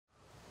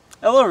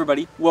Hello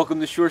everybody, welcome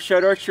to Sure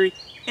Shot Archery.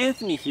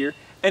 Anthony here,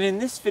 and in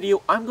this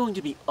video I'm going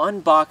to be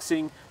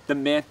unboxing the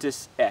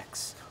Mantis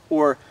X,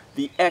 or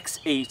the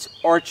X8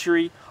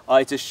 Archery.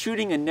 It's a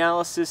shooting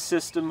analysis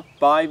system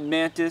by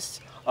Mantis.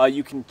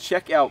 You can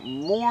check out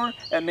more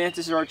at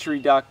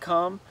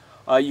MantisArchery.com.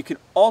 You can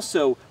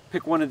also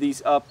pick one of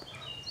these up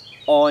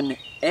on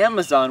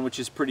Amazon, which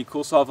is pretty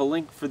cool, so I'll have a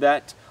link for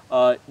that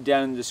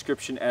down in the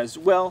description as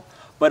well.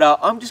 But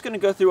I'm just going to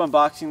go through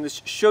unboxing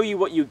this, show you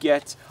what you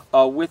get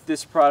with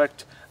this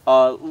product.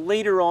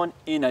 Later on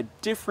in a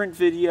different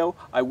video,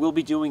 I will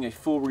be doing a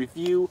full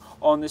review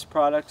on this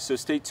product, so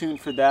stay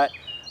tuned for that,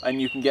 and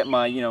you can get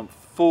my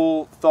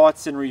full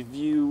thoughts and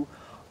review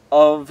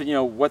of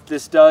what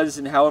this does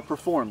and how it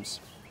performs.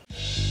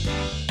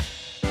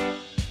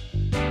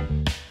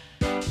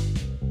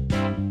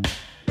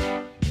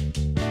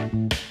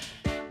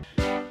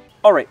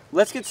 Alright,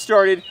 let's get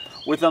started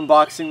with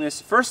unboxing this.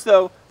 First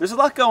though, there's a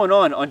lot going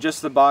on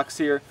just the box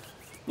here.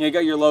 You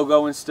got your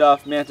logo and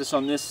stuff, Mantis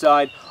on this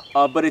side,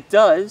 but it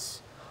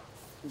does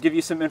give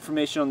you some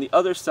information on the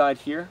other side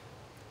here.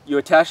 You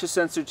attach a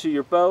sensor to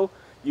your bow,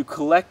 you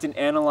collect and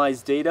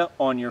analyze data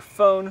on your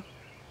phone,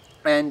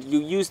 and you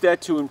use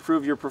that to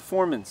improve your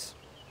performance.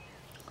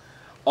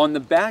 On the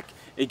back,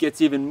 it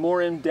gets even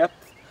more in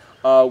depth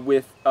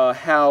with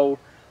how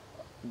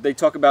they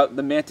talk about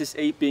the Mantis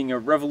 8 being a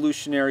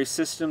revolutionary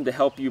system to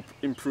help you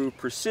improve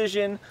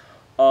precision.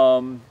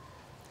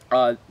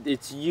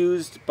 It's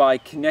used by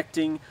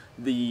connecting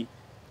the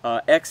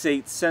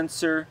X8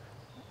 sensor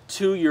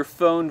to your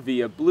phone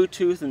via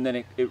Bluetooth, and then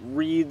it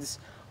reads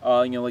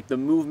like the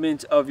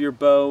movement of your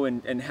bow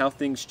and how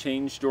things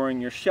change during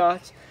your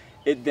shot.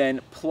 It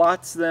then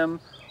plots them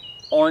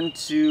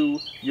onto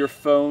your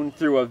phone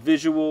through a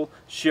visual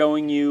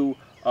showing you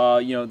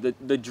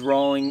your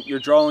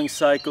drawing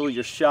cycle,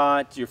 your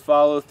shot, your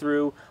follow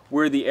through,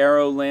 where the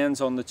arrow lands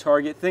on the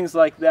target, things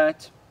like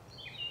that.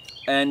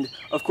 And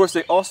of course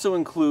they also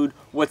include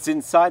what's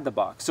inside the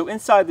box. So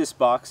inside this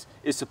box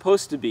is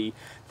supposed to be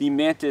the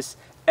Mantis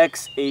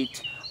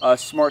X8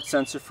 smart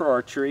sensor for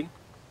archery,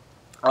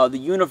 the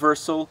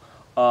universal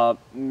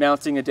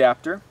mounting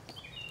adapter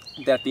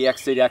that the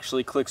X8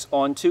 actually clicks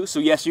onto.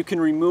 So yes, you can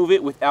remove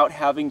it without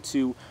having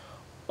to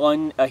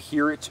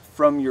unadhere it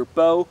from your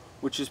bow,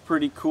 which is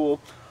pretty cool.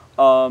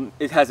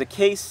 It has a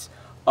case,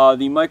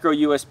 the micro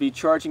USB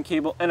charging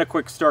cable, and a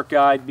quick start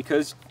guide,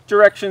 because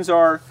directions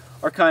are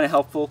kind of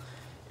helpful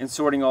in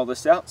sorting all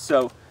this out.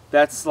 So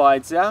that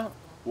slides out.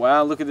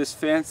 Wow, look at this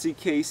fancy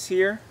case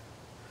here.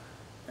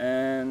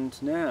 And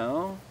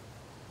now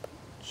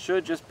it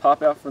should just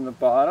pop out from the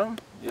bottom.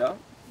 Yeah.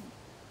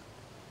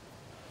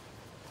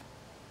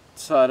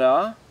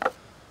 Ta-da.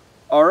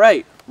 All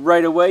right,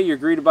 right away you're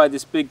greeted by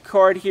this big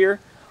card here,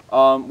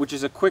 which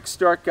is a quick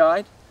start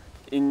guide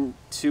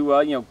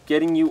into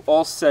getting you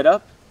all set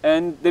up.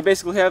 And they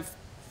basically have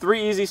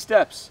 3 easy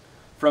steps: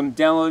 from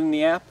downloading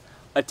the app,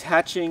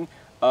 attaching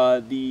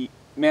the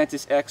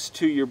Mantis X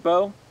to your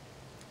bow,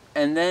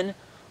 and then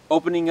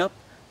opening up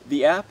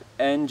the app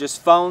and just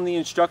following the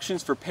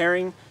instructions for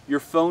pairing your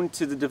phone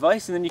to the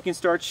device, and then you can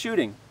start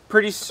shooting.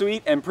 Pretty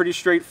sweet and pretty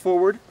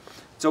straightforward.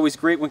 It's always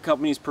great when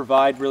companies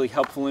provide really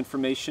helpful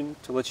information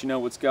to let you know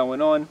what's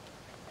going on.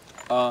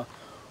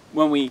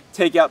 When we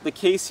take out the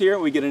case here,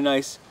 we get a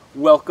nice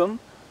welcome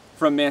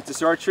from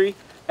Mantis Archery,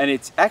 and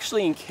it's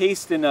actually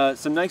encased in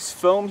some nice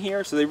foam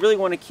here, so they really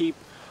want to keep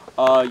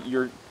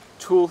your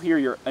tool here,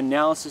 your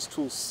analysis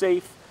tool,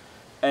 safe,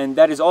 and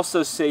that is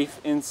also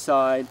safe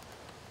inside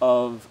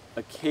of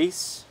a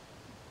case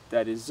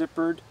that is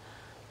zippered,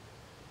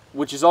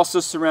 which is also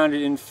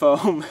surrounded in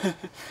foam.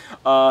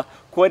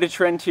 Quite a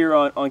trend here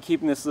on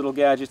keeping this little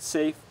gadget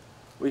safe.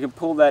 We can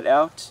pull that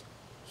out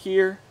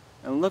here,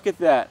 and look at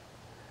that.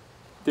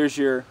 There's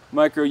your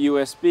micro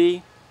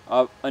USB,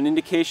 an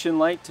indication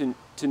light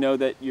to know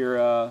that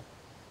your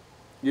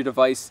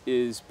device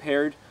is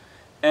paired,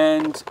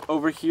 and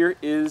over here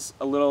is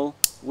a little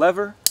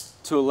lever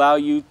to allow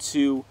you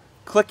to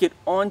click it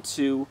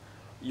onto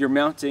your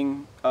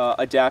mounting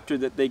adapter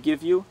that they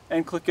give you,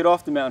 and click it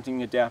off the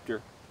mounting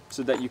adapter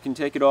so that you can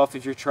take it off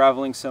if you're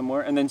traveling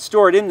somewhere, and then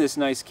store it in this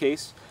nice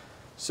case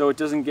so it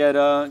doesn't get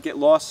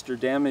lost or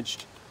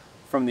damaged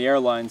from the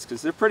airlines,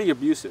 because they're pretty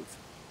abusive.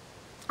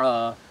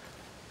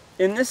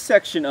 In this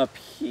section up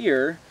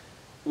here,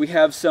 we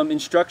have some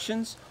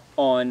instructions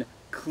on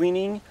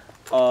cleaning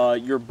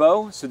your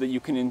bow so that you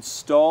can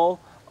install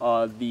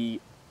the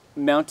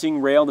mounting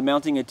rail, the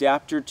mounting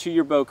adapter to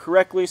your bow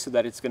correctly so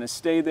that it's going to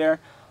stay there.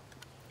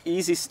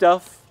 Easy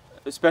stuff,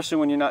 especially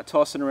when you're not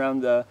tossing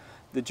around the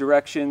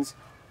directions.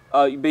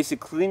 You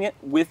basically clean it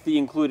with the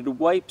included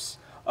wipes,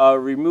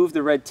 remove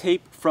the red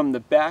tape from the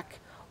back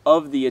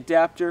of the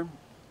adapter,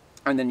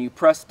 and then you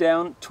press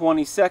down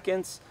 20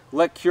 seconds,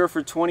 let cure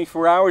for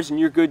 24 hours, and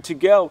you're good to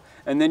go.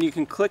 And then you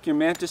can click your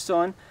Mantis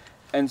on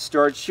and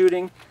start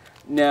shooting.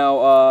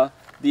 Now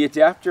the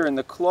adapter and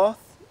the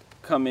cloth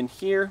come in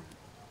here,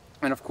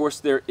 and of course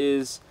there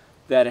is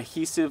that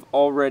adhesive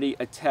already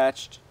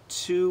attached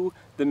to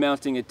the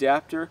mounting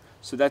adapter,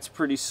 so that's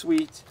pretty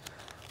sweet.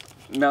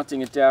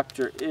 mounting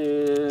adapter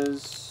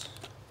is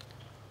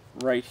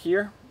right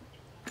here,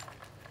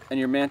 and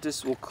your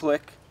Mantis will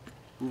click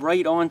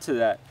right onto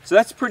that. So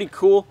that's pretty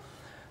cool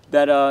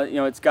that you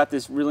know, it's got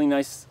this really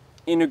nice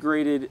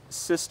integrated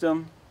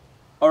system.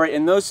 All right,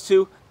 and those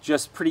two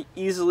just pretty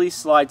easily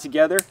slide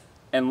together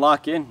and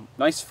lock in.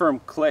 Nice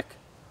firm click,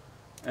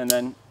 and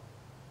then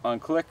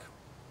unclick.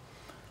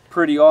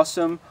 Pretty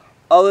awesome.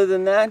 Other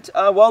than that,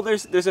 well,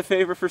 there's a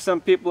favor for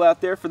some people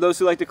out there. For those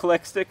who like to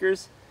collect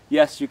stickers,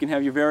 yes, you can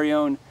have your very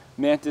own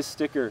Mantis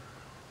sticker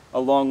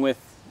along with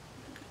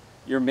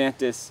your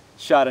Mantis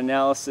shot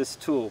analysis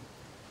tool.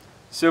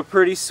 So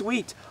pretty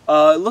sweet.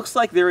 It looks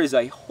like there is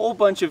a whole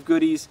bunch of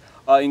goodies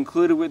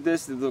included with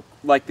this. They look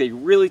like they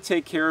really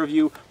take care of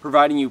you,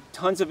 providing you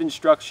tons of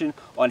instruction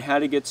on how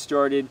to get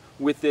started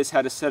with this,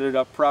 how to set it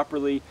up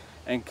properly,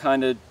 and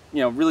kind of,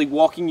 you know, really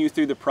walking you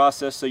through the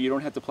process so you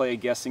don't have to play a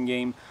guessing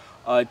game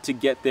to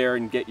get there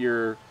and get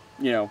your,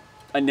 you know,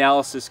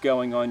 analysis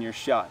going on your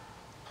shot.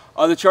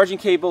 The charging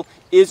cable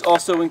is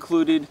also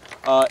included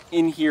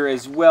in here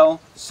as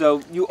well,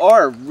 so you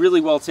are really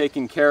well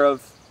taken care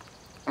of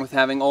with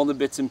having all the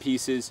bits and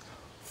pieces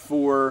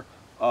for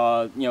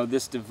you know,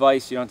 this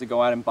device. You don't have to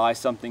go out and buy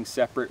something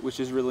separate, which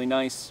is really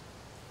nice.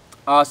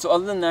 So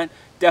other than that,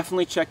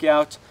 definitely check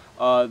out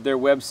their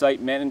website,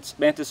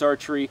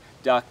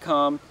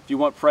 MantisArchery.com. If you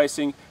want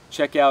pricing,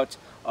 check out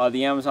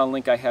the Amazon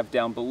link I have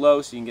down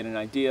below so you can get an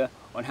idea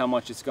on how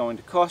much it's going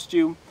to cost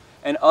you.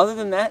 And other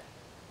than that,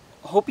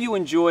 hope you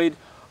enjoyed,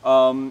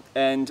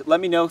 and let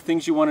me know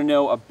things you want to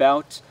know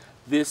about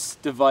this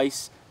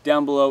device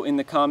down below in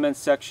the comments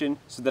section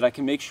so that I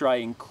can make sure I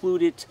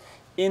include it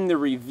in the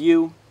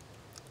review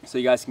so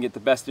you guys can get the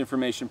best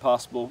information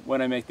possible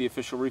when I make the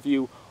official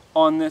review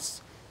on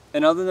this.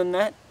 And other than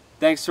that,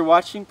 thanks for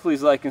watching.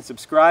 Please like and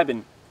subscribe,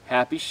 and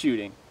happy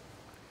shooting.